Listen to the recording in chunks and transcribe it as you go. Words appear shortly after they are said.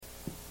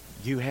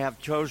You have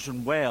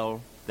chosen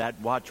well that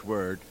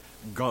watchword,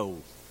 go.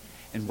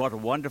 And what a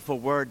wonderful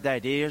word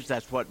that is.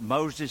 That's what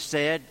Moses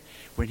said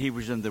when he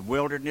was in the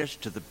wilderness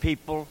to the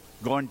people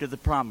going to the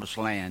promised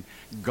land,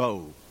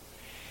 go.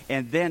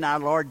 And then our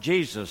Lord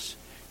Jesus,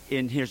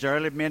 in his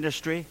early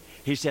ministry,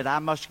 he said, I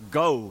must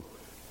go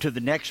to the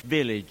next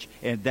village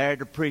and there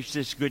to preach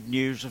this good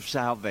news of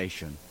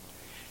salvation.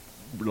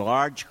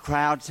 Large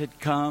crowds had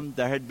come.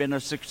 There had been a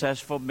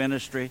successful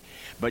ministry.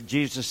 But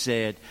Jesus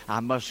said, I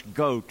must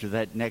go to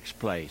that next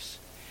place.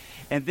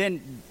 And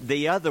then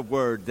the other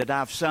word that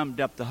I've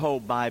summed up the whole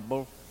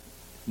Bible,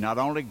 not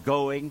only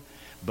going,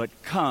 but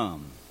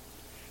come.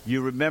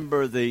 You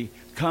remember the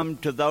come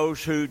to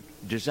those who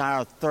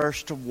desire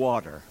thirst of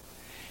water.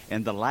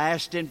 And the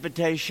last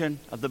invitation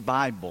of the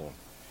Bible,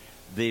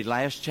 the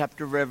last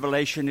chapter of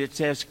Revelation, it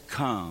says,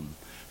 come.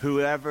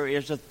 Whoever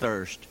is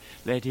athirst,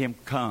 let him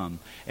come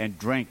and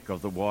drink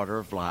of the water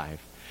of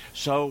life.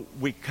 So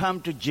we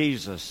come to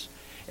Jesus,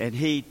 and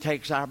he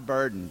takes our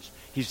burdens.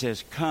 He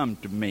says, come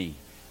to me,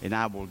 and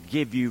I will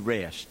give you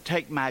rest.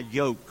 Take my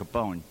yoke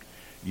upon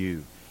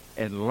you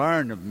and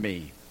learn of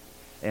me.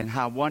 And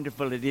how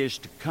wonderful it is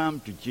to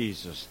come to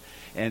Jesus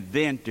and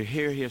then to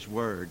hear his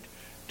word,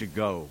 to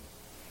go.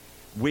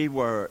 We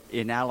were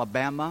in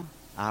Alabama.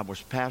 I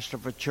was pastor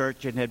of a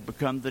church and had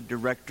become the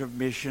director of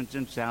missions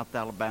in South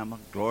Alabama.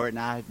 Gloria and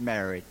I had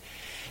married.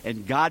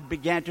 And God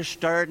began to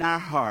stir in our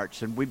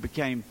hearts, and we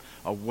became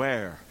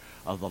aware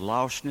of the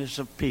lostness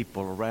of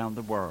people around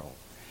the world.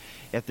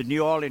 At the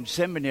New Orleans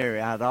Seminary,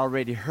 I had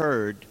already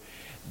heard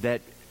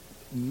that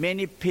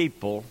many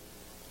people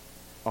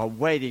are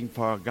waiting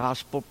for a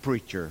gospel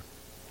preacher.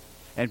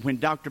 And when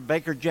Dr.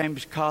 Baker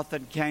James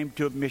Cawthon came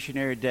to a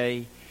missionary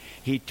day,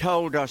 he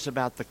told us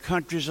about the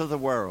countries of the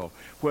world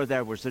where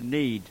there was a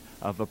need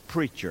of a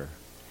preacher.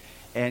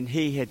 And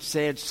he had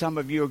said, some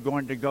of you are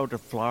going to go to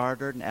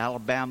Florida and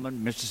Alabama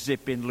and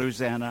Mississippi and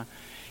Louisiana,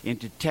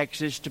 into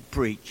Texas to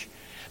preach.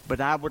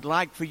 But I would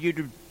like for you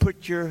to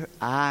put your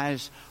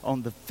eyes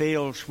on the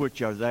fields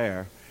which are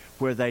there,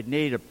 where they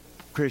need a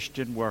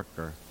Christian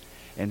worker.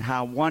 And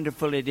how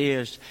wonderful it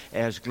is,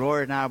 as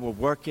Gloria and I were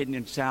working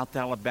in South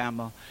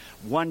Alabama,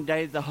 one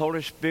day the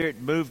Holy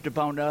Spirit moved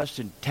upon us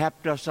and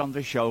tapped us on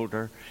the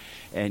shoulder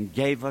and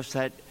gave us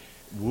that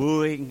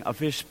wooing of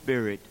his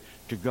Spirit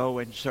to go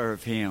and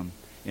serve him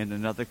in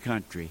another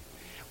country.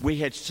 We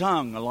had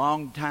sung a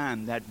long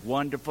time that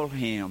wonderful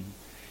hymn,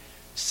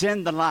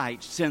 send the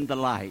light, send the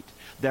light.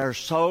 There are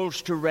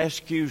souls to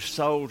rescue,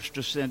 souls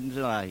to send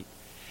the light.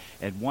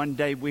 And one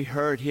day we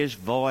heard his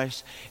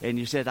voice, and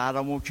he said, I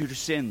don't want you to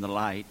send the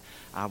light.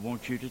 I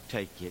want you to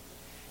take it.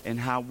 And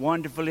how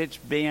wonderful it's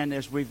been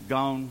as we've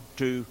gone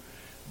to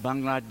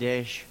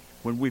Bangladesh.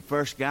 When we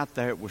first got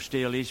there, it was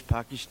still East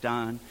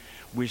Pakistan.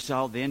 We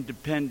saw the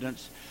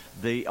independence.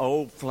 The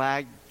old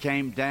flag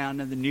came down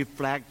and the new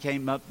flag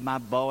came up. My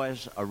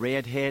boys, a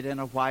red head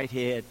and a white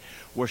head,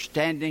 were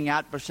standing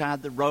out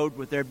beside the road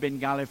with their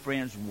Bengali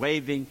friends,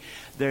 waving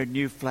their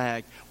new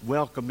flag,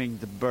 welcoming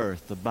the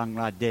birth of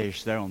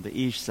Bangladesh there on the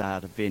east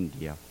side of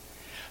India.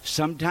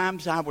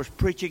 Sometimes I was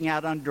preaching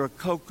out under a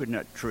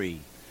coconut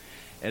tree.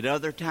 At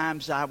other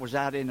times I was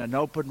out in an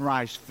open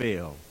rice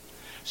field.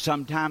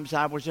 Sometimes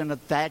I was in a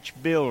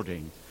thatched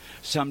building.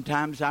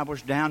 Sometimes I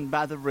was down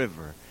by the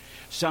river.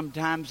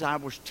 Sometimes I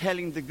was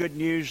telling the good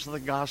news of the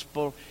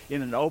gospel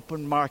in an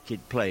open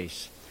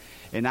marketplace.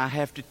 And I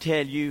have to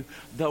tell you,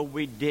 though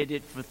we did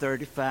it for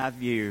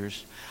 35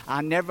 years,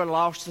 I never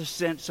lost the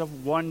sense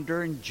of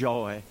wonder and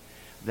joy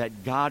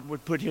that God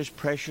would put his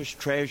precious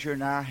treasure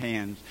in our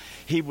hands.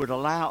 He would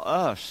allow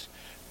us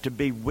to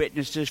be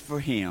witnesses for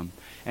him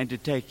and to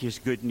take his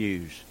good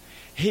news.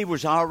 He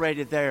was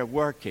already there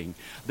working.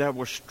 There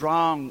were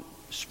strong,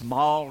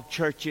 small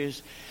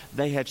churches.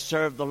 They had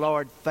served the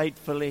Lord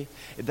faithfully.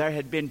 There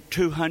had been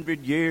 200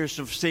 years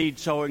of seed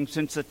sowing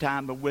since the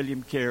time of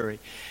William Carey.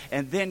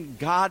 And then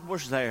God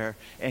was there,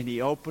 and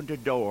he opened a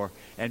door,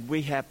 and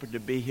we happened to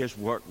be his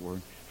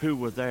workmen who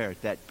were there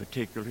at that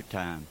particular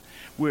time.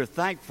 We're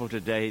thankful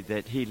today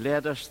that he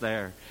led us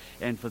there,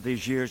 and for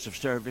these years of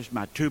service.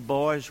 My two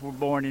boys were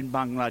born in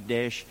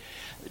Bangladesh.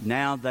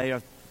 Now they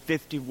are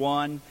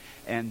 51,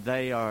 and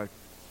they are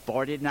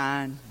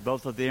 49.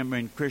 Both of them are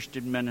in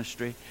Christian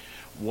ministry.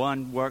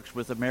 One works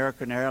with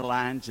American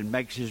Airlines and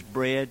makes his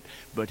bread,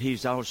 but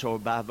he's also a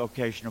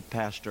bivocational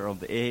pastor on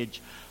the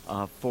edge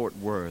of Fort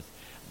Worth.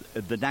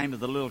 The name of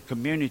the little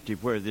community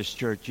where this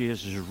church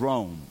is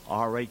Rome,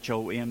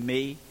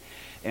 R-H-O-M-E,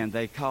 and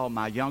they call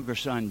my younger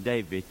son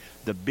David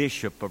the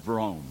Bishop of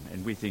Rome,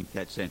 and we think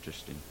that's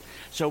interesting.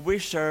 So we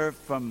served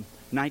from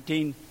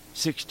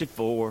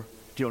 1964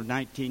 till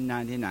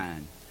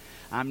 1999.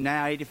 I'm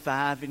now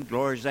 85 and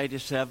Gloria's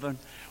 87.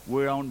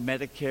 We're on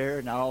Medicare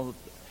and all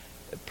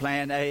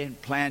Plan A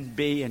and Plan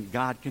B, and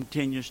God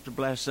continues to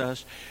bless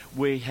us.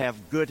 We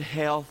have good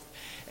health,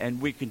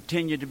 and we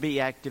continue to be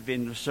active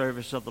in the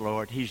service of the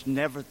Lord. He's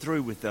never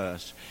through with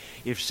us.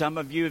 If some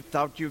of you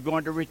thought you were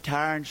going to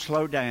retire and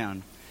slow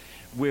down,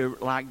 We're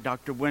like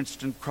Dr.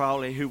 Winston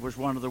Crawley, who was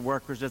one of the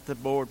workers at the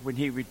board when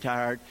he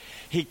retired.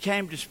 He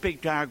came to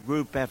speak to our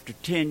group after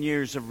 10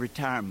 years of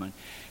retirement,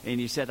 and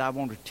he said, I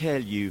want to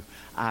tell you,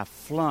 I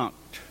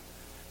flunked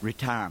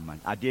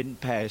retirement. I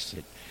didn't pass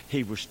it.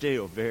 He was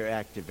still very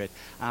active.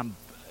 I'm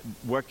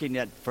working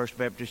at First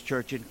Baptist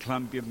Church in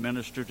Columbia,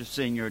 minister to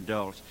senior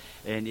adults,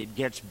 and it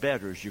gets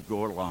better as you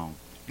go along.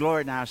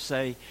 Gloria and I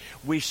say,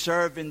 we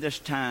serve in this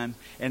time,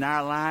 and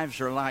our lives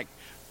are like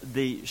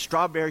the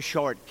strawberry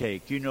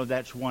shortcake. You know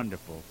that's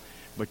wonderful.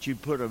 But you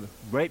put a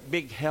great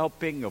big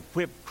helping of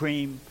whipped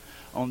cream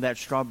on that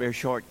strawberry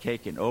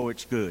shortcake, and oh,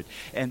 it's good.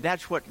 And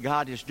that's what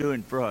God is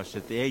doing for us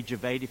at the age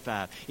of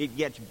 85. It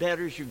gets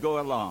better as you go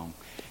along.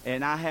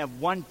 And I have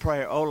one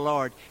prayer: oh,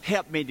 Lord,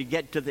 help me to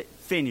get to the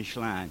finish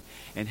line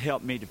and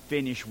help me to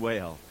finish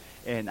well.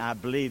 And I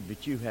believe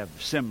that you have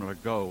a similar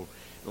goal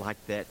like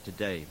that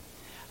today.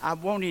 I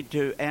wanted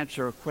to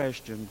answer a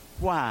question: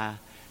 why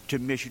do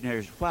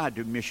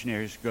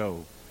missionaries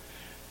go?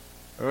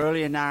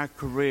 Early in our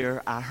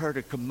career, I heard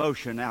a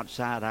commotion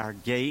outside our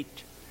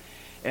gate,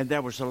 and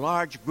there was a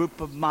large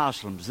group of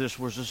Muslims. This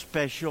was a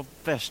special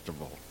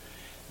festival.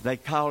 They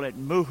call it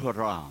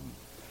Muharram.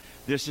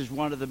 This is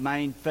one of the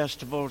main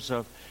festivals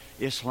of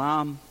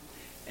Islam,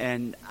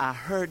 and I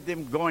heard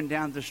them going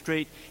down the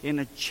street in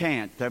a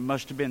chant. There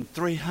must have been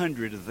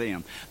 300 of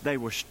them. They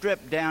were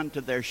stripped down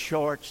to their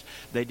shorts.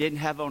 They didn't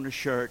have on a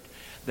shirt.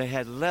 They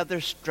had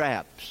leather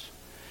straps,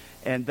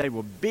 and they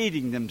were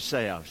beating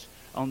themselves.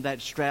 On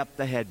that strap,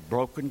 they had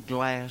broken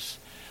glass.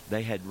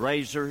 They had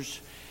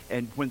razors.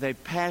 And when they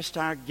passed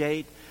our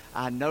gate,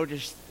 I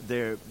noticed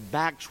their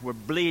backs were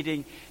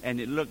bleeding, and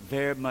it looked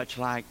very much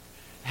like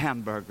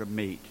hamburger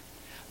meat.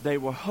 They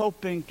were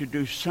hoping to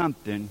do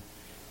something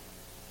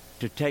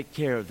to take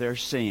care of their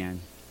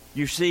sin.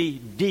 You see,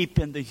 deep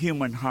in the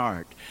human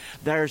heart,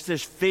 there's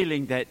this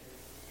feeling that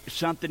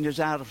something is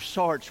out of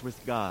sorts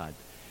with God.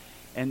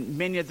 And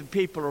many of the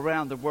people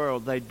around the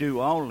world, they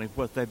do only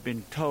what they've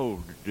been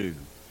told to do.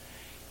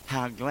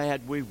 How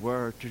glad we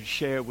were to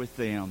share with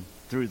them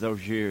through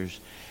those years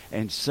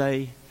and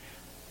say,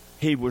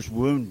 He was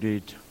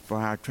wounded for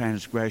our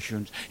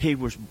transgressions. He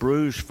was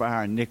bruised for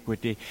our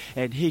iniquity.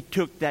 And He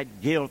took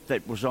that guilt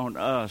that was on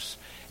us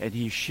and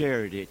He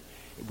shared it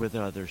with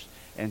others.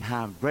 And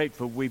how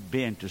grateful we've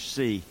been to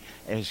see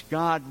as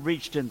God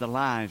reached in the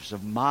lives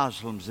of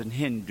Muslims and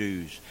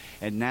Hindus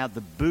and now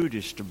the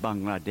Buddhists of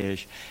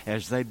Bangladesh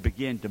as they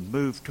begin to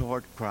move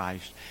toward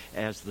Christ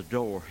as the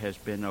door has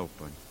been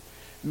opened.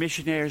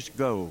 Missionaries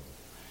go,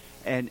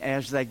 and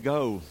as they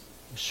go,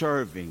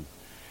 serving,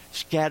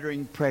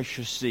 scattering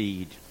precious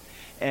seed,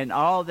 and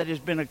all that has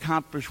been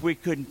accomplished, we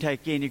couldn't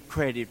take any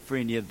credit for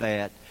any of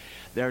that.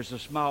 There's a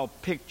small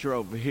picture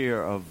over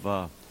here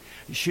of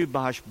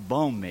Subhash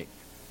Bhomik,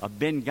 a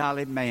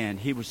Bengali man.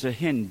 He was a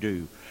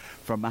Hindu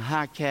from a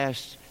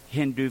high-caste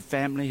Hindu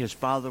family. His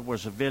father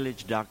was a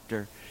village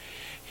doctor.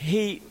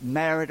 He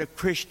married a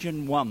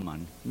Christian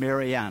woman,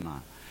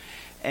 Mariana.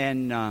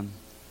 And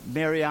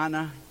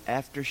Mariana,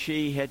 after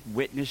she had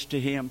witnessed to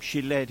him,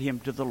 she led him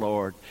to the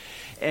Lord.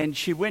 And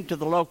she went to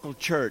the local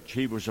church.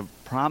 He was a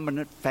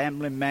prominent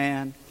family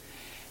man.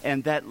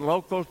 And that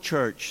local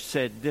church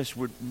said this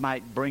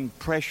might bring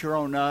pressure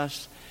on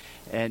us.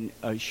 And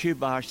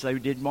Subhash, they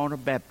didn't want to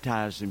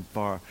baptize him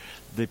for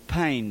the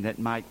pain that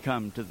might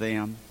come to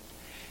them.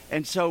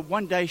 And so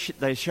one day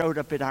they showed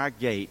up at our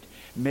gate.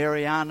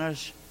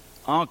 Mariana's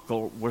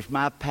uncle was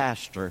my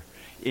pastor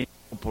in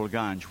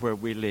Opalganj, where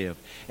we live.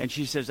 And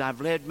she says,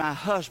 I've led my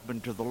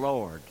husband to the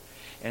Lord,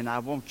 and I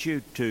want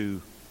you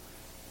to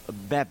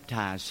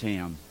baptize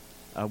him.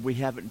 We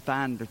haven't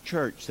found a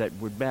church that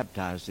would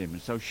baptize him.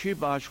 And so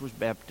Subhash was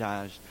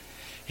baptized.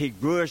 He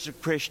grew as a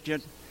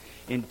Christian.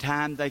 In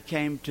time, they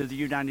came to the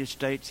United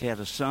States. He had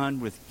a son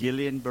with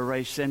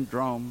Guillain-Barré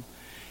syndrome.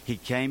 He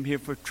came here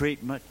for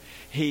treatment.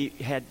 He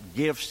had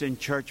gifts in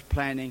church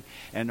planning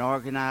and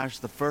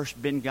organized the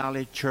first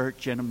Bengali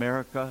church in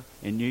America,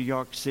 in New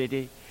York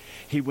City.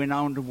 He went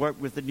on to work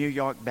with the New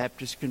York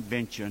Baptist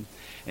Convention.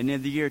 And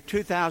in the year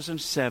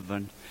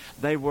 2007,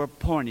 they were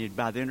appointed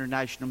by the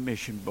International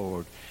Mission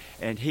Board.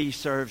 And he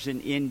serves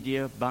in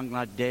India,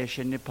 Bangladesh,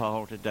 and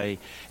Nepal today.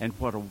 And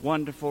what a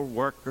wonderful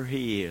worker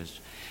he is.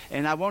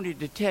 And I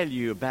wanted to tell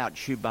you about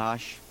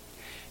Subhash.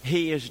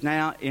 He is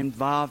now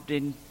involved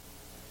in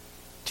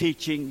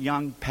teaching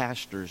young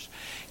pastors.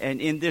 And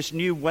in this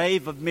new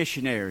wave of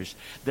missionaries,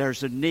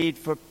 there's a need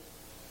for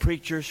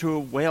preachers who are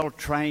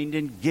well-trained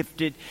and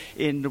gifted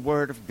in the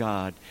Word of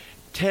God,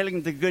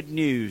 telling the good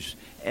news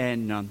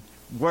and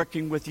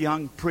working with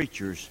young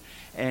preachers.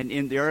 And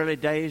in the early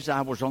days,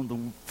 I was on the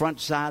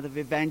front side of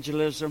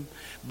evangelism.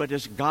 But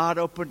as God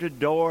opened a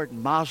door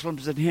and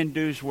Muslims and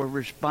Hindus were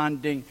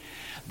responding,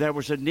 there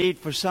was a need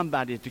for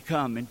somebody to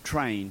come and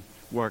train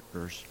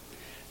workers.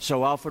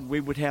 So often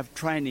we would have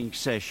training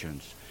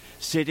sessions,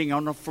 sitting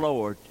on the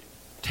floor,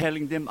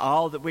 telling them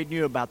all that we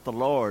knew about the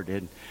Lord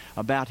and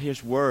about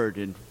His Word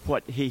and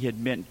what He had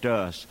meant to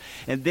us.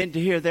 And then to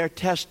hear their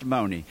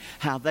testimony,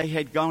 how they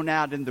had gone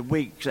out in the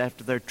weeks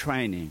after their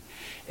training.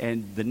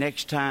 And the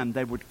next time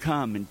they would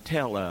come and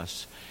tell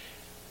us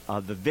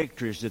the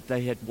victories that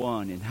they had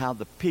won and how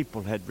the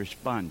people had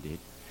responded.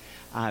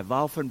 I've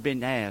often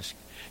been asked,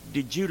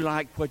 did you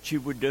like what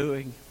you were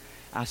doing?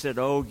 I said,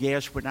 oh,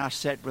 yes, when I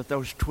sat with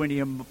those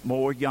 20 or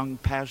more young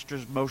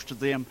pastors, most of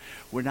them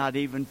were not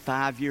even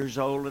 5 years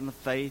old in the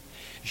faith,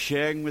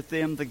 sharing with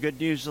them the good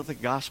news of the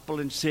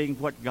gospel and seeing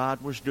what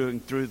God was doing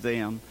through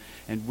them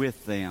and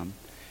with them.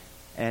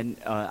 And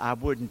I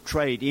wouldn't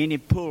trade any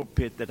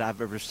pulpit that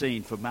I've ever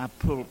seen for my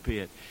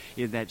pulpit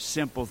in that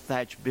simple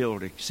thatched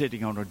building,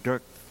 sitting on a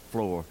dirt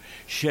floor,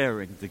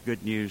 sharing the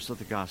good news of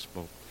the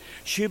gospel.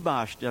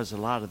 Subhash does a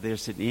lot of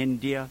this in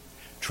India,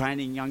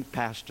 training young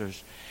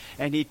pastors.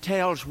 And he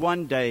tells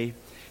one day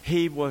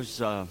he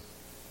was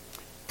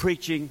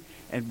preaching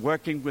and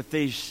working with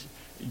these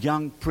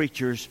young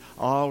preachers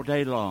all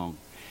day long.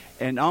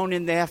 And on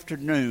in the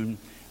afternoon,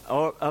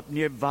 up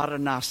near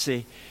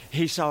Varanasi,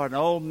 he saw an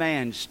old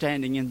man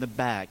standing in the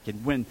back.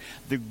 And when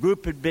the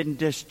group had been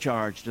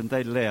discharged and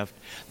they left,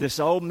 this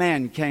old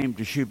man came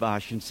to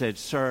Subhash and said,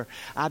 "Sir,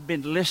 I've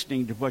been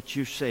listening to what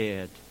you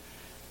said,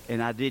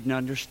 and I didn't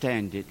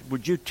understand it.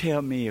 Would you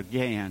tell me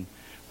again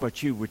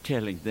what you were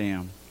telling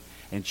them?"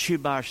 And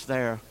Subhash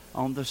there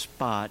on the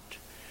spot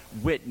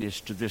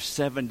witnessed to this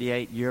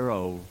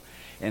 78-year-old,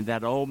 and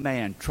that old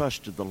man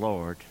trusted the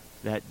Lord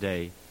that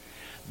day.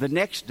 The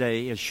next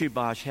day, as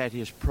Subhash had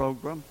his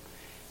program,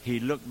 he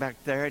looked back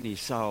there and he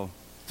saw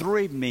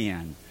 3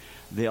 men.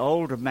 The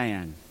older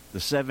man, the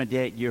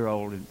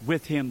 78-year-old, and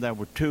with him there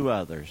were 2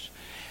 others.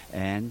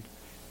 And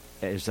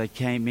as they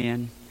came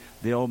in,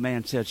 the old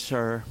man said,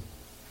 "Sir,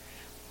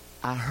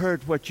 I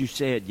heard what you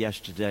said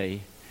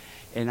yesterday,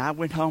 and I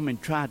went home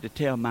and tried to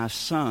tell my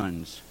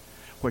sons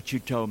what you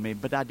told me,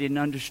 but I didn't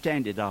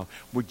understand it all.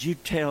 Would you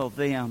tell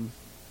them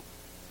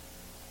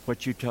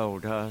what you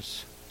told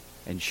us?"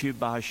 And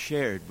Subhash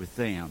shared with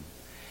them,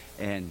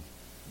 and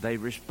they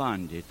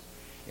responded,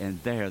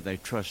 and there they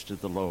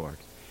trusted the Lord.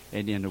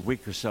 And in a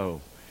week or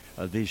so,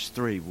 these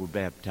 3 were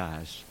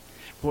baptized.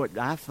 What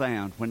I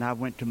found when I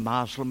went to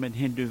Muslim and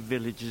Hindu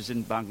villages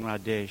in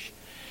Bangladesh,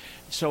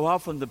 so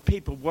often the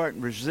people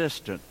weren't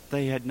resistant.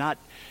 They had not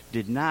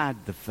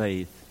denied the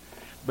faith,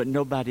 but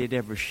nobody had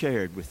ever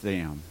shared with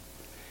them.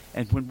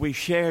 And when we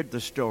shared the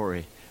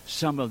story,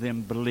 some of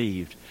them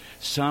believed.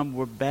 Some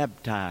were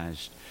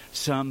baptized.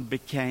 Some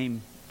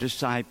became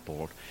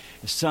discipled.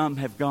 Some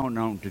have gone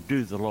on to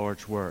do the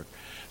Lord's work.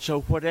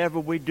 So whatever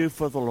we do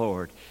for the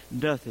Lord,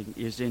 nothing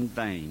is in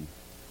vain.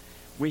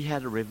 We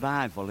had a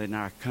revival in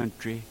our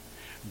country.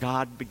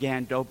 God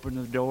began to open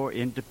the door.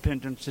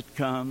 Independence had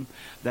come.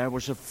 There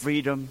was a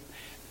freedom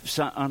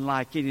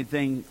unlike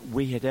anything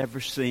we had ever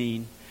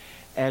seen.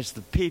 As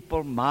the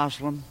people,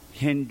 Muslim,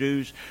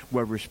 Hindus,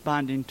 were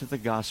responding to the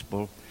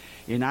gospel,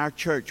 in our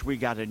church we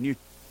got a new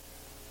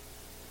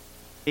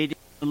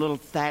little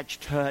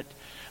thatched hut,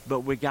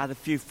 but we got a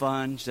few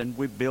funds and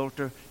we built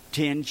a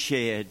tin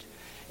shed,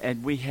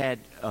 and we had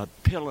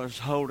pillars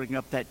holding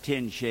up that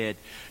tin shed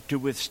to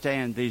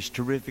withstand these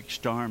terrific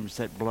storms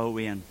that blow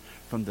in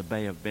from the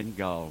Bay of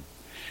Bengal.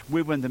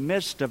 We were in the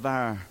midst of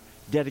our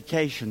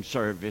dedication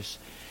service,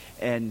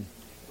 and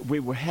we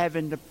were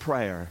having the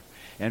prayer,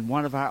 and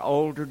one of our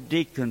older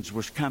deacons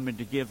was coming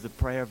to give the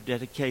prayer of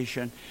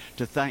dedication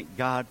to thank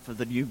God for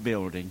the new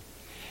building.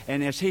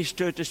 And as he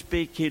stood to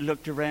speak, he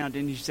looked around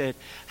and he said,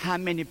 "How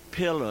many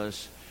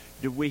pillars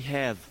do we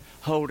have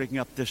holding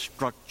up this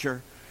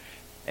structure?"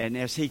 And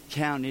as he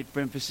counted, for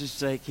emphasis'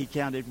 sake, he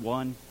counted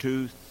 1,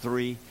 2,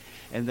 3,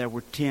 and there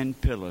were 10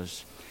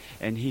 pillars.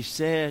 And he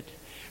said,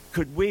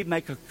 "Could we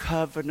make a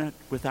covenant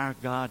with our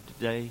God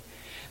today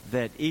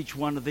that each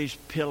one of these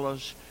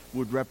pillars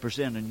would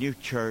represent a new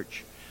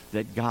church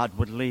that God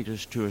would lead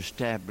us to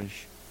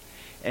establish?"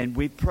 And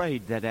we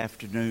prayed that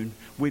afternoon.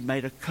 We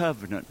made a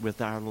covenant with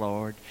our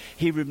Lord.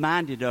 He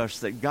reminded us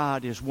that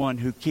God is one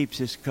who keeps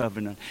His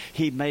covenant.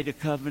 He made a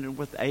covenant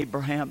with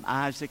Abraham,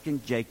 Isaac,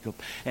 and Jacob,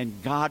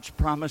 and God's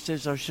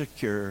promises are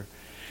secure.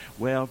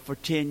 Well, for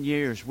 10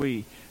 years,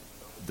 we,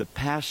 the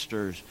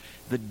pastors,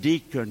 the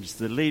deacons,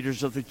 the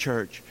leaders of the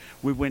church,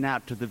 we went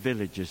out to the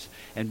villages,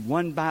 and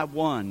one by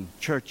one,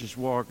 churches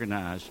were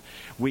organized.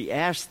 We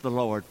asked the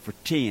Lord for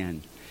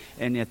 10,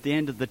 and at the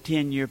end of the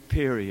 10-year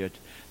period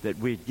that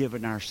we'd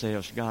given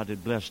ourselves, God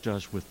had blessed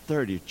us with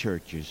 30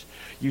 churches.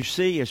 You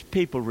see, as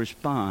people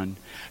respond,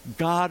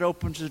 God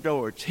opens the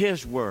door. It's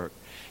His work,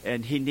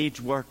 and He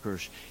needs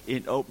workers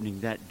in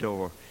opening that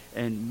door.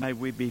 And may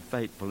we be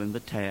faithful in the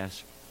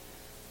task.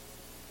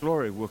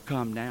 Gloria will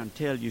come now and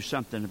tell you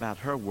something about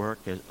her work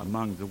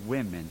among the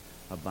women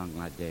of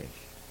Bangladesh.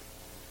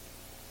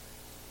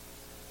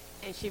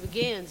 And she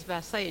begins by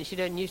saying she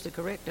doesn't used to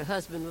correct her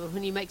husband, but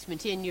when he makes me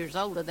 10 years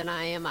older than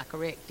I am, I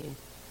correct him.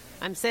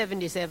 I'm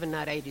 77,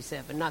 not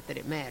 87. Not that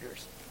it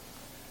matters.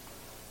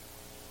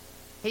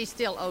 He's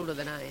still older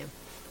than I am.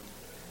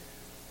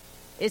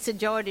 It's a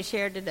joy to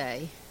share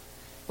today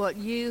what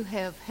you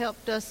have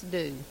helped us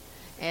do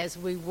as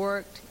we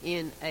worked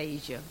in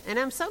Asia. And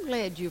I'm so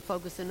glad you're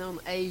focusing on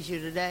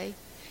Asia today.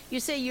 You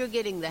say you're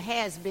getting the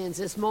has-beens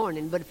this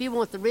morning, but if you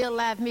want the real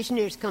live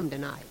missionaries, come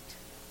tonight.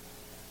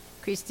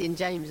 Christy and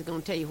James are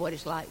going to tell you what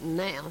it's like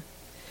now.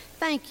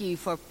 Thank you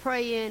for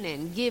praying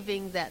and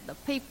giving that the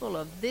people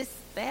of this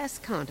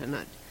vast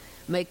continent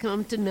may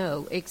come to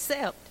know,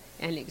 accept,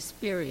 and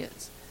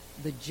experience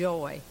the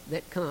joy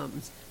that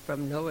comes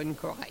from knowing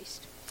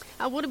Christ.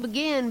 I want to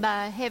begin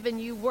by having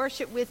you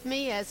worship with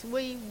me as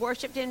we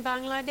worshiped in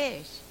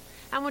Bangladesh.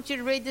 I want you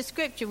to read the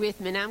scripture with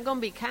me. Now, I'm going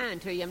to be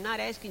kind to you. I'm not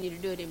asking you to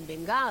do it in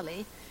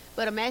Bengali,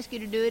 but I'm asking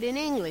you to do it in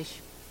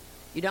English.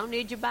 You don't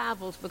need your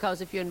Bibles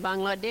because if you're in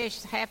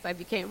Bangladesh, half of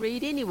you can't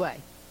read anyway.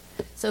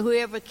 So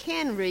whoever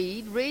can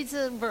read, reads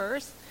a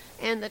verse,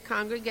 and the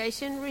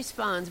congregation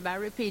responds by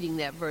repeating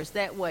that verse.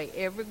 That way,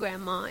 every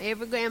grandma,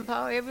 every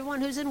grandpa, everyone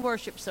who's in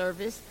worship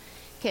service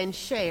can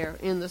share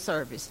in the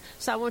service.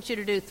 So I want you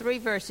to do 3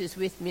 verses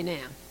with me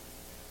now.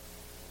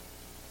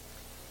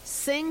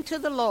 Sing to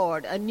the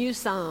Lord a new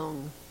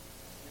song.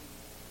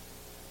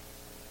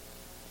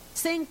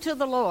 Sing to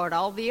the Lord,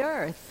 all the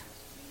earth.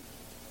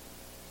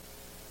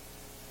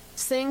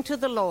 Sing to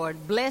the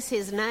Lord, bless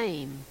his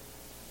name.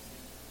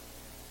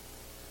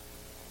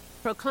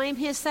 Proclaim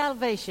his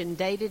salvation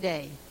day to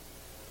day.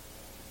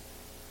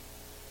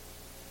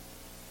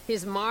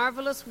 His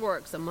marvelous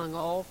works among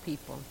all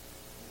people.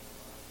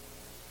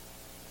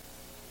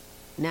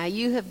 Now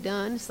you have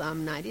done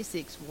Psalm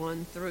 96,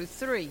 1 through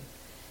 3.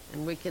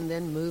 And we can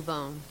then move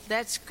on.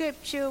 That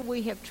scripture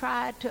we have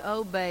tried to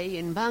obey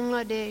in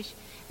Bangladesh,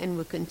 and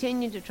we'll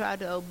continue to try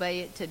to obey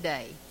it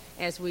today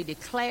as we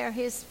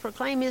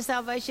proclaim his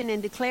salvation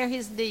and declare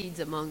his deeds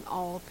among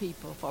all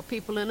people. For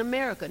people in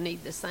America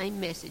need the same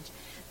message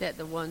that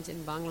the ones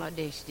in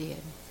Bangladesh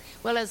did.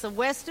 Well, as a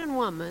Western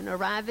woman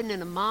arriving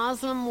in a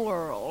Muslim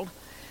world,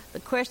 the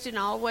question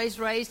always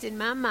raised in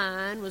my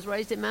mind,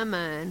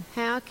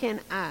 how can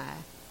I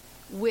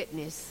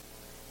witness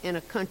in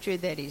a country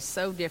that is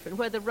so different,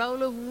 where the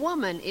role of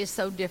woman is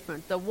so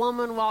different? The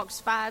woman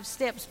walks 5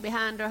 steps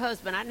behind her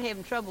husband. I'm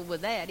having trouble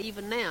with that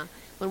even now.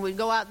 When we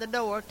go out the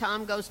door,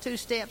 Tom goes 2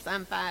 steps,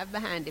 I'm 5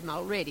 behind him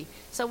already.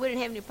 So we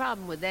didn't have any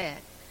problem with that.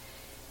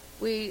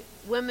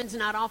 Women's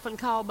not often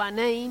called by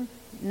name.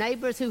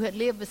 Neighbors who had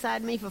lived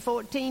beside me for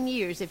 14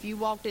 years, if you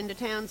walked into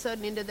town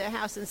suddenly into their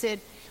house and said,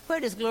 "Where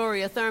does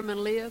Gloria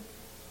Thurman live?"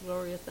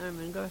 Gloria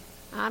Thurman,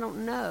 I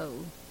don't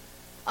know.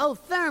 "Oh,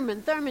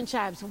 Thurman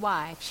Shive's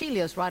wife. She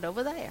lives right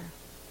over there."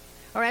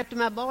 Or after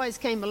my boys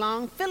came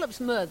along,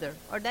 Philip's mother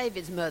or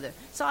David's mother.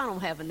 So I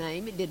don't have a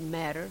name. It didn't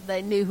matter.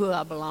 They knew who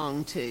I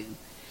belonged to.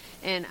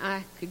 And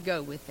I could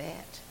go with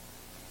that.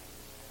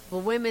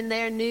 Well, women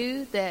there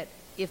knew that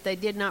if they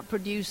did not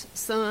produce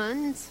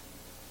sons,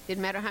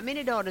 didn't matter how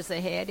many daughters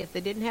they had, if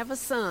they didn't have a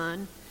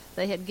son,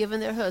 they had given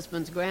their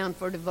husbands ground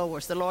for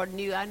divorce. The Lord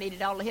knew I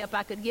needed all the help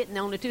I could get, and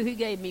the only 2 he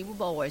gave me were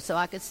boys, so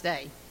I could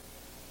stay.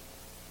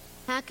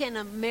 How can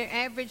an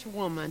average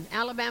woman,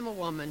 Alabama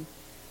woman,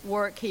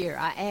 work here?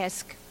 I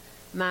asked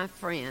my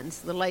friends,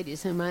 the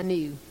ladies whom I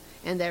knew,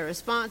 and their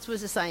response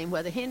was the same.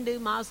 Whether Hindu,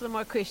 Muslim,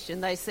 or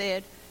Christian, they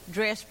said,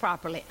 dress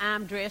properly.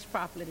 I'm dressed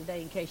properly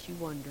today, in case you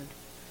wondered.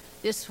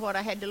 This is what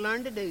I had to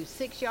learn to do.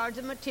 6 yards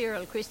of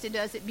material. Christy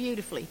does it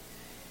beautifully.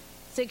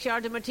 6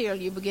 yards of material.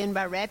 You begin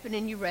by wrapping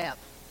and you wrap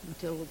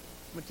until the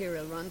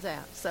material runs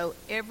out. So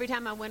every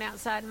time I went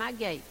outside my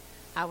gate,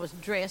 I was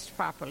dressed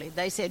properly.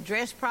 They said,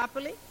 dress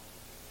properly,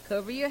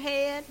 cover your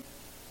head,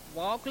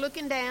 walk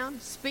looking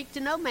down, speak to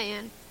no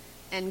man,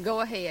 and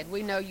go ahead.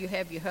 We know you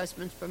have your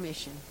husband's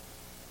permission.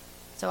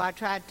 So I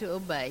tried to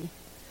obey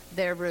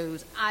their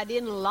rules. I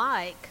didn't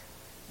like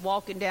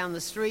walking down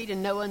the street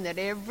and knowing that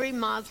every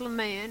Muslim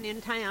man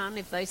in town,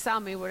 if they saw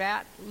me, were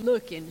out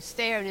looking,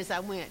 staring as I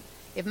went.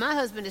 If my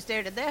husband had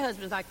stared at their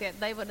husbands like that,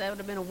 there would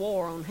have been a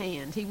war on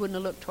hand. He wouldn't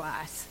have looked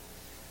twice.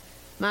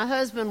 My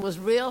husband was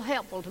real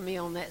helpful to me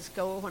on that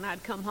score when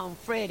I'd come home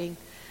fretting.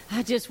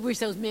 I just wish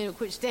those men would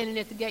quit standing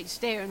at the gate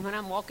staring when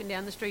I'm walking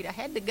down the street. I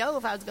had to go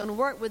if I was going to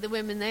work with the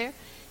women there.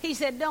 He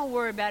said, don't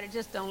worry about it.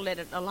 Just don't let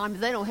it alarm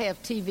you. They don't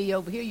have TV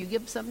over here. You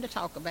give them something to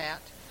talk about.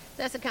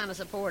 That's the kind of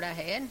support I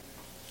had.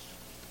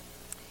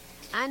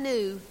 I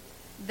knew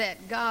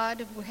that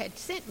God had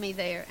sent me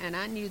there, and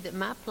I knew that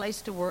my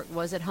place to work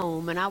was at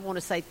home. And I want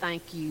to say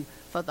thank you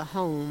for the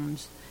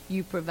homes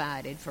you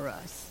provided for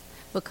us.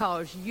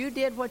 Because you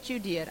did what you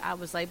did, I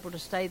was able to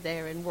stay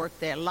there and work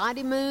there.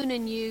 Lottie Moon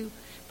and you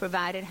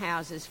provided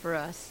houses for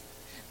us.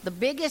 The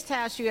biggest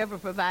house you ever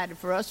provided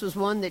for us was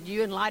one that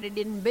you and Lottie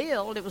didn't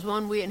build. It was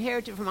one we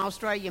inherited from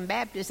Australian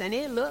Baptists, and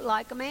it looked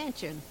like a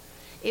mansion.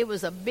 It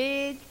was a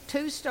big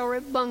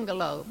 2-story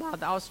bungalow by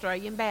the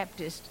Australian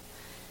Baptist.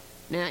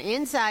 Now,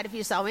 inside, if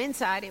you saw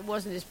inside, it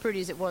wasn't as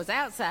pretty as it was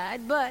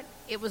outside, but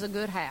it was a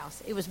good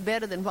house. It was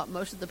better than what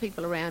most of the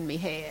people around me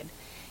had.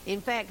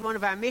 In fact, one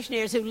of our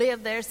missionaries who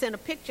lived there sent a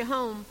picture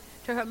home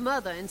to her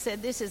mother and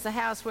said, this is the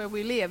house where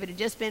we live. It had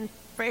just been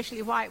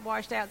freshly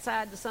whitewashed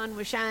outside. The sun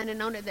was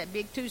shining on it, that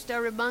big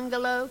 2-story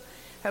bungalow.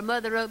 Her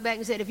mother wrote back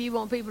and said, if you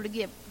want people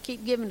to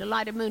keep giving the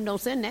light of moon, don't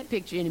send that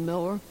picture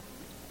anymore.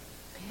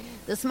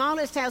 The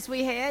smallest house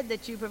we had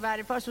that you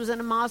provided for us was in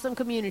a Muslim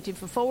community.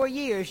 For 4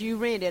 years, you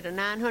rented a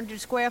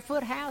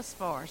 900-square-foot house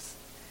for us,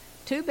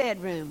 2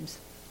 bedrooms.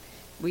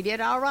 We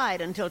did all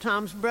right until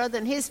Tom's brother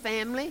and his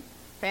family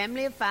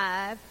of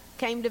 5,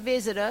 came to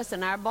visit us,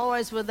 and our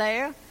boys were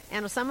there,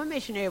 and a summer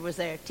missionary was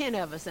there, 10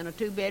 of us in a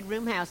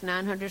 2-bedroom house,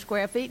 900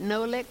 square feet,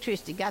 no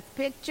electricity. Got the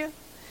picture?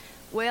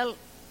 Well,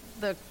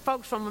 the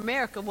folks from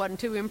America wasn't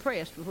too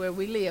impressed with where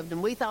we lived,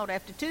 and we thought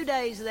after 2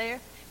 days there,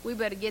 we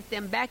better get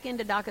them back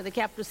into Dhaka, the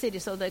capital city,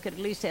 so they could at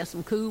least have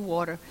some cool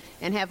water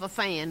and have a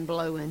fan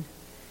blowing.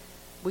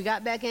 We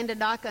got back into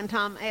Dhaka, and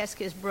Tom asked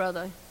his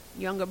brother,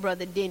 younger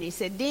brother Denny,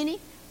 said, Denny,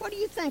 what do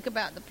you think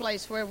about the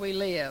place where we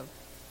live?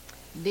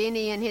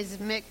 Denny, in his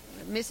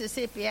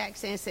Mississippi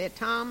accent, said,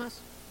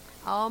 Thomas,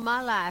 all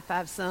my life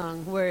I've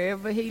sung,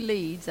 wherever he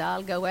leads,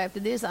 I'll go. After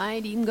this, I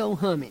ain't even going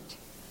to hum it.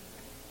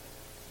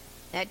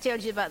 That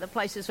tells you about the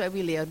places where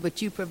we lived,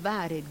 but you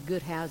provided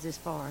good houses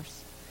for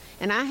us.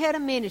 And I had a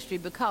ministry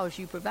because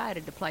you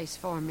provided a place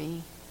for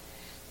me.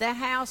 That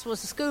house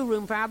was a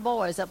schoolroom for our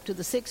boys up to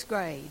the 6th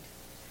grade,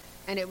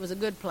 and it was a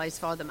good place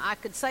for them. I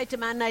could say to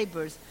my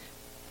neighbors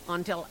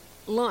until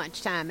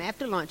lunchtime,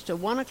 after lunch, till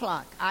 1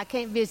 o'clock, I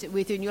can't visit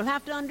with you, and you'll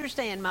have to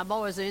understand my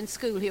boys are in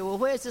school here. Well,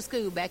 where's the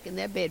school? Back in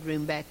their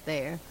bedroom back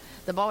there.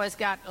 The boys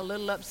got a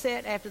little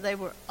upset after they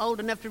were old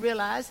enough to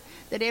realize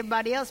that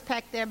everybody else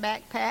packed their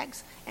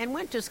backpacks and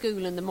went to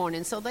school in the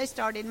morning. So they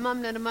started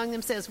mumbling among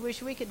themselves,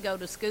 wish we could go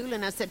to school.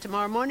 And I said,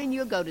 tomorrow morning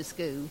you'll go to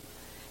school.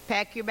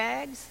 Pack your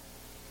bags,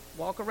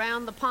 walk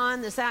around the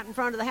pond that's out in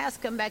front of the house,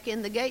 come back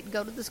in the gate and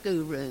go to the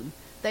schoolroom.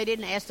 They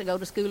didn't ask to go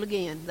to school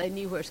again. They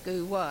knew where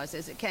school was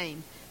as it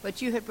came.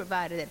 But you had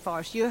provided that for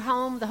us. Your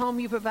home, the home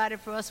you provided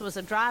for us, was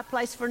a dry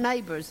place for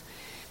neighbors,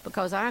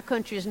 because our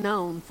country is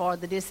known for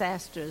the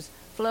disasters,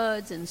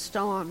 floods and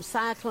storms,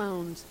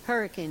 cyclones,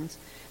 hurricanes,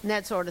 and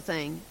that sort of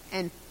thing.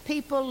 And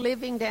people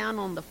living down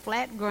on the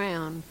flat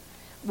ground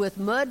with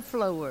mud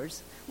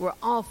floors were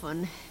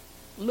often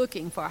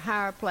looking for a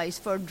higher place,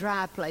 for a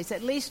dry place,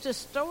 at least to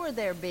store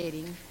their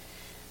bedding.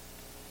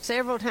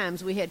 Several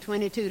times we had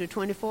 22 to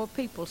 24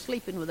 people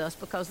sleeping with us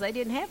because they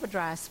didn't have a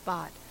dry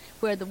spot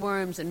where the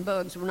worms and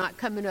bugs were not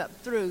coming up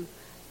through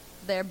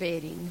their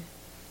bedding.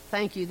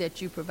 Thank you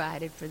that you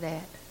provided for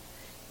that.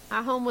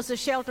 Our home was a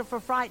shelter for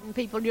frightened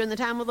people during the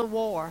time of the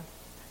war.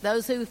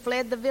 Those who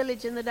fled the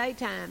village in the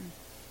daytime,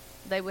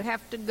 they would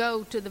have to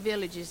go to the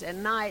villages. At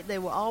night, they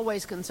were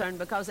always concerned,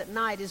 because at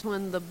night is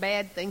when the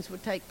bad things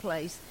would take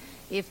place,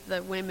 if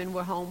the women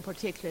were home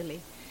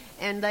particularly.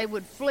 And they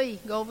would flee,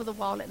 go over the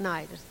wall at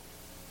night.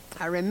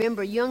 I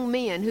remember young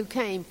men who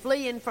came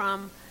fleeing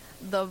from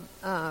the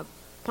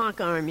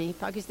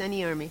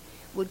Pakistani army,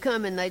 would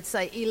come, and they'd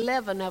say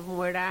 11 of them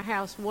were at our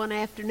house one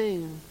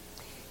afternoon.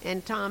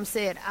 And Tom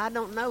said, I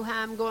don't know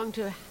how I'm going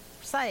to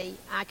say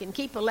I can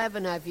keep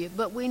 11 of you,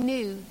 but we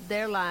knew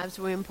their lives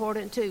were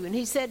important too. And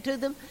he said to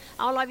them,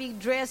 all of you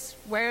dress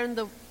wearing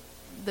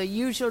the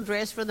usual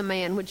dress for the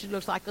man, which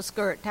looks like a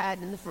skirt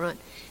tied in the front,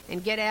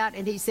 and get out.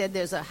 And he said,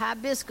 there's a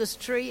hibiscus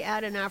tree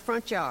out in our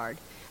front yard.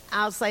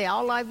 I'll say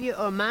all of you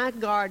are my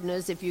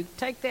gardeners. If you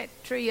take that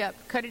tree up,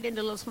 cut it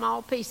into little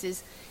small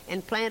pieces,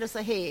 and plant us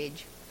a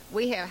hedge.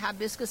 We have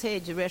hibiscus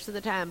hedge the rest of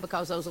the time,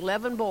 because those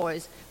 11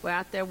 boys were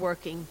out there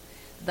working.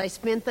 They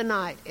spent the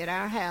night at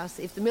our house.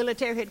 If the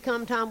military had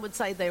come, Tom would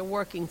say, they're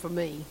working for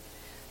me.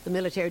 The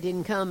military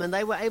didn't come, and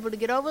they were able to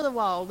get over the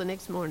wall the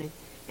next morning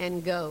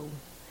and go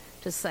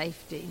to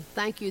safety.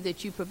 Thank you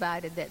that you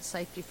provided that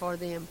safety for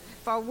them.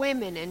 For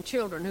women and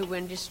children who were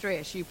in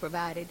distress, you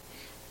provided.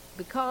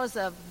 Because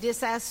of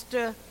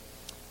disasters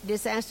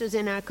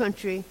in our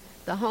country,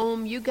 the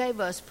home you gave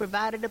us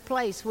provided a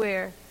place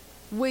where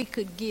we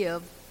could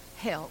give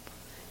help.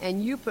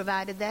 And you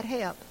provided that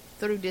help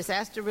through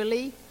disaster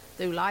relief,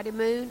 through Light of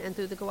Moon, and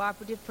through the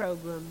cooperative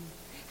program.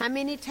 How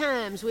many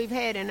times we've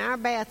had in our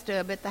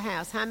bathtub at the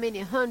house, how many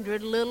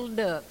 100 little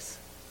ducks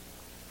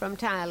from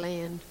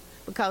Thailand,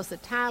 because the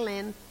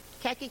Thailand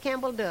khaki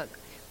Campbell duck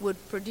would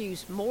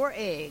produce more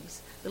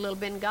eggs. The little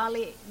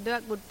Bengali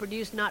duck would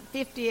produce not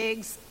 50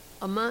 eggs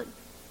a month,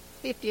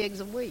 50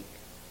 eggs a week.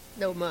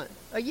 No month.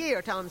 A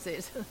year, Tom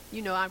says.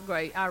 You know, I'm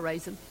great. I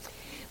raise them.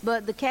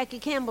 But the khaki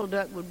Campbell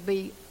duck would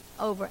be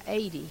over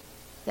 80.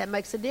 That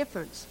makes a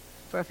difference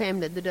for a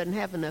family that doesn't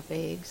have enough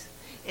eggs.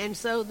 And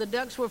so the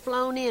ducks were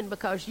flown in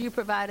because you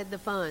provided the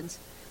funds.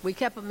 We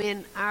kept them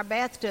in our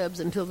bathtubs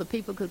until the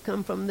people could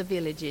come from the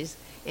villages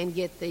and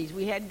get these.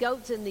 We had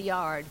goats in the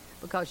yard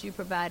because you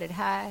provided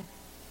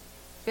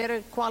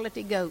better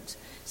quality goats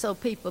so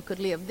people could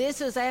live.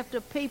 This is after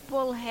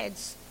people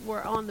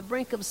were on the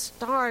brink of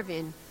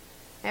starving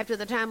after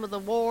the time of the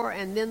war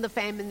and then the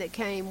famine that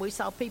came. We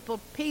saw people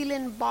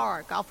peeling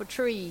bark off of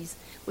trees.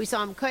 We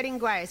saw them cutting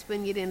grass,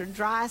 putting it in a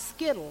dry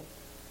skittle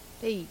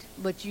to eat.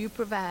 But you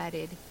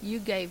provided. You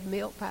gave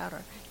milk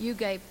powder. You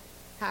gave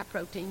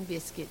high-protein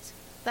biscuits.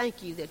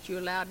 Thank you that you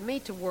allowed me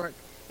to work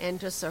and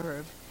to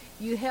serve.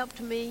 You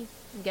helped me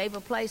and gave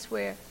a place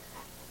where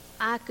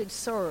I could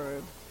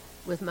serve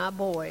with my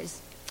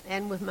boys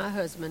and with my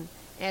husband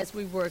as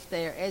we worked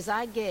there. As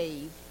I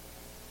gave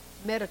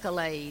medical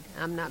aid,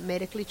 I'm not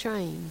medically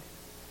trained,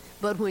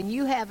 but when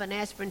you have an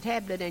aspirin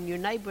tablet and your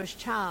neighbor's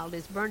child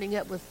is burning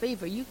up with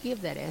fever, you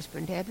give that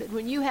aspirin tablet.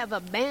 When you have a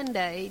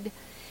Band-Aid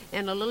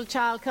and a little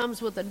child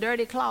comes with a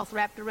dirty cloth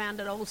wrapped around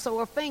an old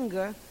sore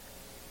finger,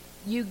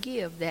 you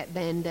give that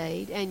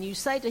Band-Aid, and you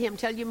say to him,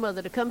 tell your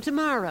mother to come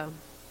tomorrow,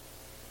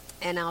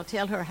 and I'll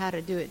tell her how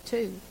to do it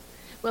too.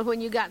 Well,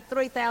 when you got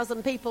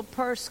 3,000 people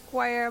per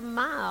square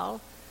mile,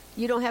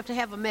 you don't have to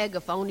have a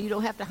megaphone. You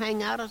don't have to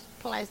hang out a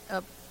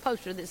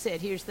poster that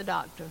said, here's the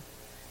doctor.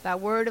 By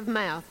word of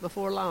mouth,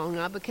 before long,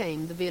 I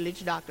became the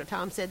village doctor.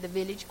 Tom said the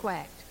village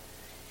quacked.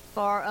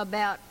 For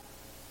about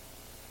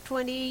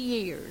 20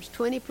 years,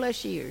 20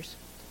 plus years,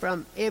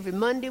 from every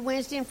Monday,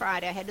 Wednesday, and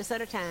Friday, I had to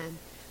set a time.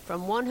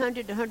 From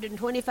 100 to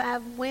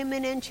 125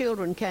 women and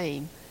children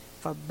came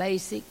for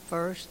basic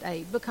first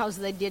aid because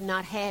they did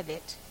not have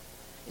it.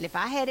 And if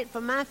I had it for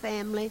my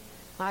family,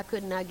 why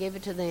couldn't I give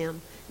it to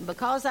them? And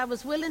because I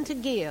was willing to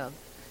give,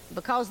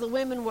 because the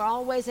women were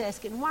always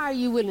asking, why are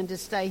you willing to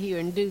stay here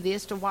and do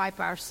this, to wipe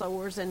our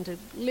sores and to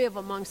live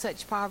among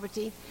such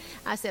poverty?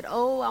 I said,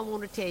 oh, I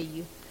want to tell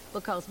you,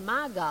 because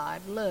my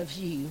God loves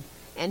you,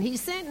 and he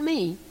sent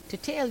me to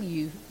tell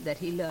you that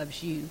he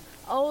loves you.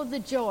 Oh, the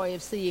joy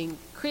of seeing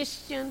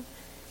Christian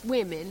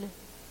women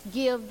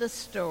give the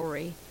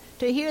story,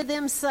 to hear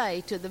them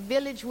say to the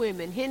village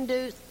women,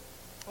 Hindus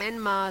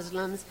and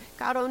Muslims,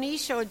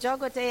 Karonisho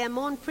jogote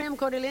amon prem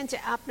korilinche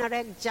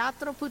apnarek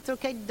jatro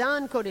putroke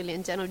dan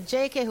korilinche ano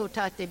jeke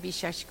hotate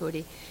bishash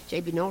kori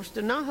je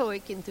binosto na hoy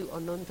kintu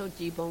ononto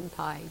jibon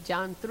pai.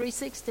 John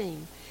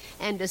 3:16.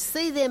 And to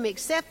see them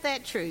accept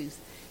that truth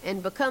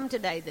and become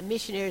today the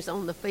missionaries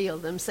on the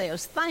field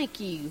themselves. Thank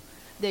you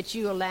that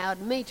you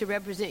allowed me to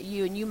represent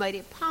you, and you made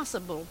it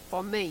possible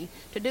for me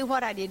to do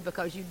what I did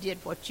because you did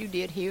what you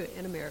did here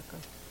in America.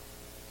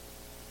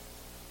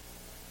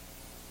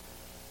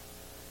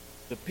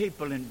 The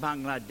people in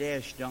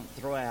Bangladesh don't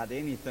throw out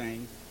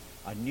anything,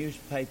 a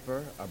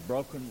newspaper, a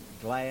broken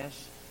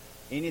glass,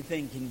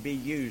 anything can be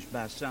used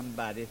by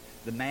somebody.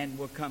 The man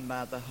will come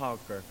by the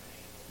hawker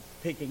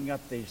picking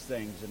up these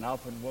things, and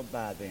often will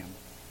buy them.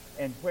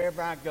 And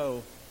wherever I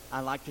go,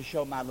 I like to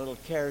show my little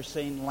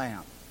kerosene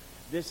lamp.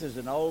 This is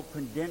an old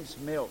condensed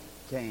milk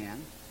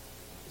can.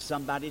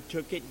 Somebody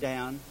took it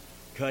down,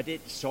 cut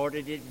it,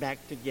 sorted it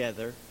back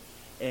together.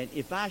 And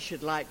if I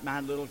should light my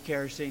little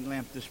kerosene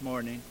lamp this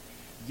morning,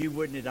 you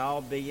wouldn't at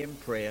all be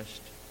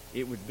impressed.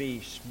 It would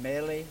be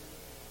smelly,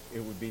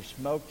 it would be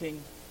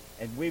smoking,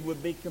 and we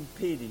would be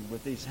competing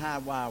with these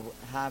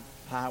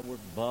high-powered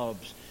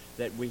bulbs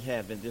that we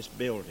have in this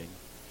building.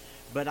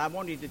 But I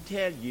wanted to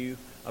tell you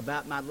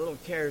about my little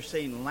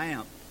kerosene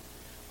lamp.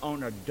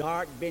 On a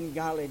dark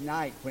Bengali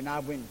night when I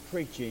went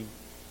preaching,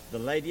 the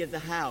lady of the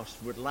house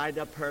would light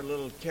up her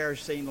little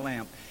kerosene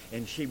lamp,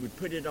 and she would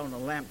put it on a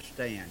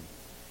lampstand.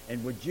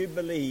 And would you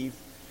believe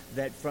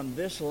that from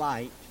this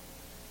light,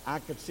 I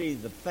could see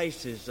the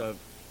faces of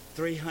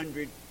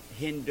 300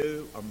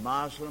 Hindu or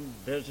Muslim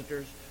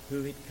visitors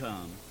who had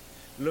come,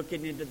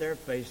 looking into their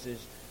faces,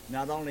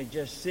 not only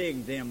just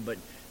seeing them, but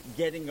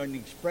getting an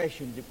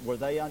expression, were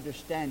they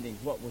understanding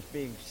what was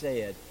being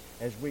said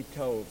as we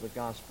told the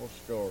gospel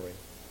story.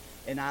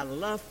 And I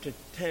love to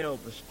tell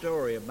the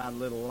story of my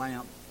little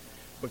lamp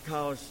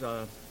because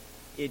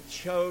it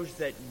shows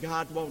that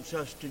God wants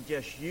us to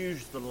just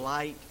use the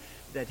light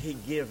that he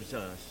gives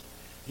us.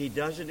 He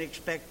doesn't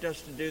expect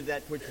us to do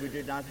that which we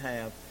do not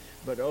have,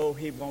 but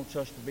he wants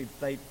us to be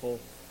faithful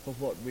for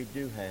what we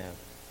do have.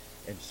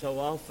 And so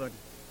often,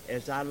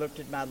 as I looked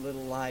at my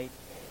little light,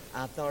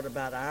 I thought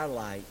about our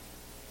light,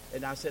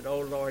 and I said,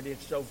 oh Lord,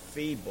 it's so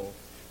feeble.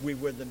 We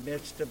were in the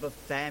midst of a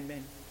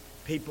famine.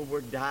 People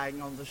were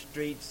dying on the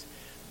streets.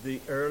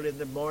 Early in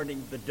the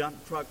morning, the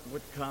dump truck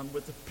would come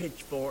with a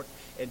pitchfork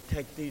and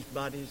take these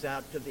bodies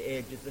out to the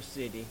edge of the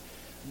city.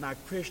 My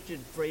Christian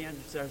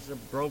friends, there's a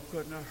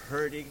broken, a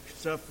hurting,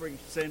 suffering,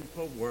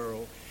 sinful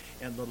world,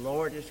 and the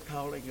Lord is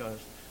calling us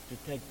to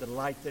take the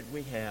light that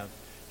we have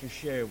to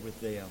share with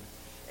them.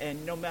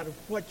 And no matter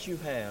what you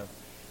have,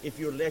 if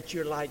you let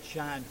your light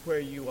shine where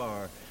you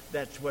are,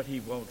 that's what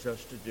he wants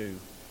us to do.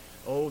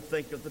 Oh,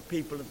 think of the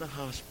people in the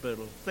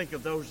hospital. Think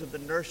of those in the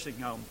nursing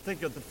home.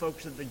 Think of the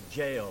folks in the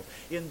jail,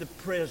 in the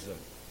prison.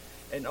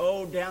 And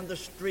down the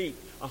street,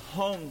 a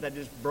home that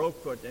is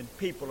broken and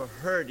people are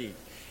hurting.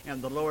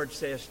 And the Lord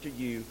says to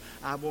you,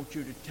 I want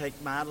you to take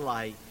my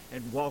light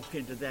and walk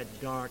into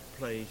that dark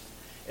place.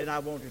 And I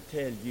want to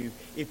tell you,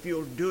 if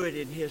you'll do it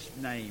in his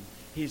name,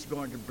 he's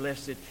going to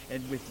bless it.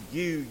 And with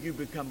you, you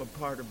become a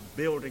part of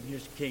building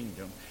his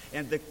kingdom.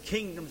 And the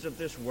kingdoms of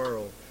this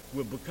world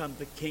will become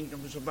the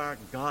kingdoms of our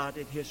God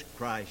and his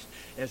Christ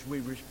as we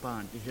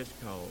respond to his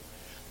call.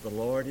 The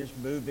Lord is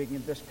moving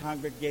in this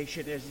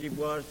congregation as he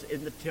was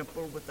in the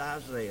temple with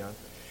Isaiah.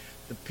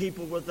 The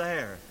people were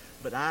there,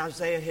 but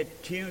Isaiah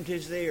had tuned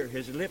his ear.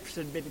 His lips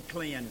had been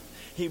cleansed.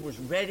 He was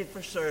ready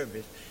for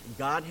service.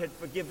 God had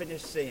forgiven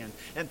his sin.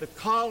 And the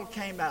call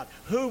came out,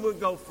 who will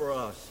go for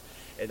us?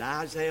 And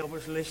Isaiah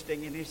was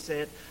listening, and he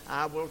said,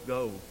 I will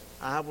go.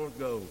 I will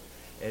go.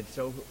 And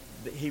so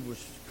he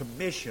was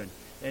commissioned,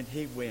 and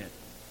he went.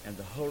 And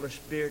the Holy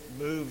Spirit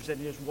moves in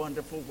his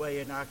wonderful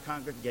way in our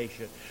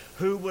congregation.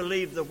 Who will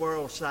leave the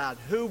world's side?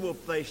 Who will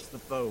face the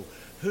foe?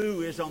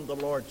 Who is on the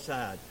Lord's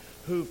side?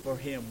 Who for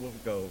him will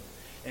go?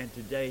 And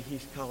today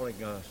he's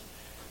calling us,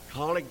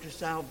 calling to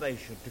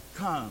salvation, to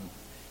come,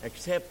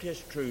 accept his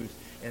truth,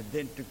 and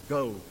then to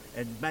go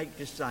and make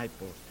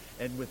disciples.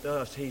 And with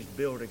us, he's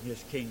building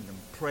his kingdom.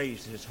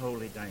 Praise his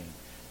holy name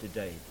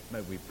today.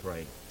 May we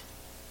pray.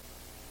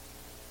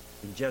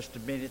 In just a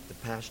minute, the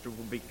pastor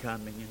will be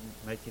coming and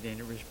making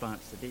any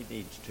response that he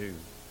needs to.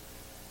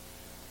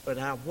 But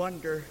I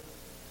wonder,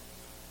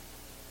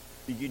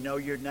 do you know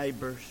your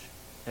neighbors?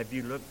 Have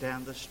you looked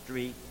down the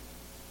street?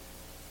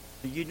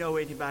 Do you know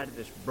anybody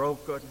that's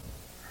broken,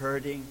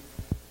 hurting,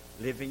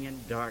 living in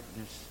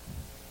darkness?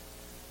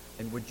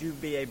 And would you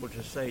be able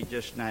to say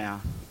just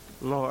now,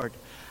 Lord,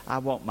 I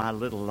want my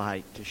little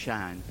light to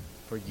shine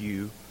for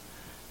you.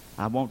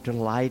 I want to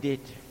light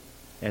it,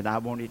 and I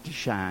want it to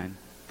shine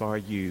for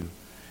you.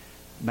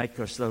 Make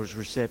us those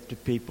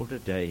receptive people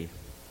today,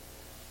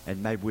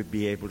 and may we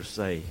be able to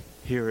say,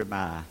 here am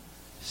I,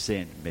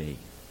 send me.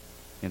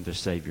 In the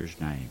Savior's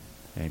name,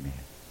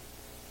 amen.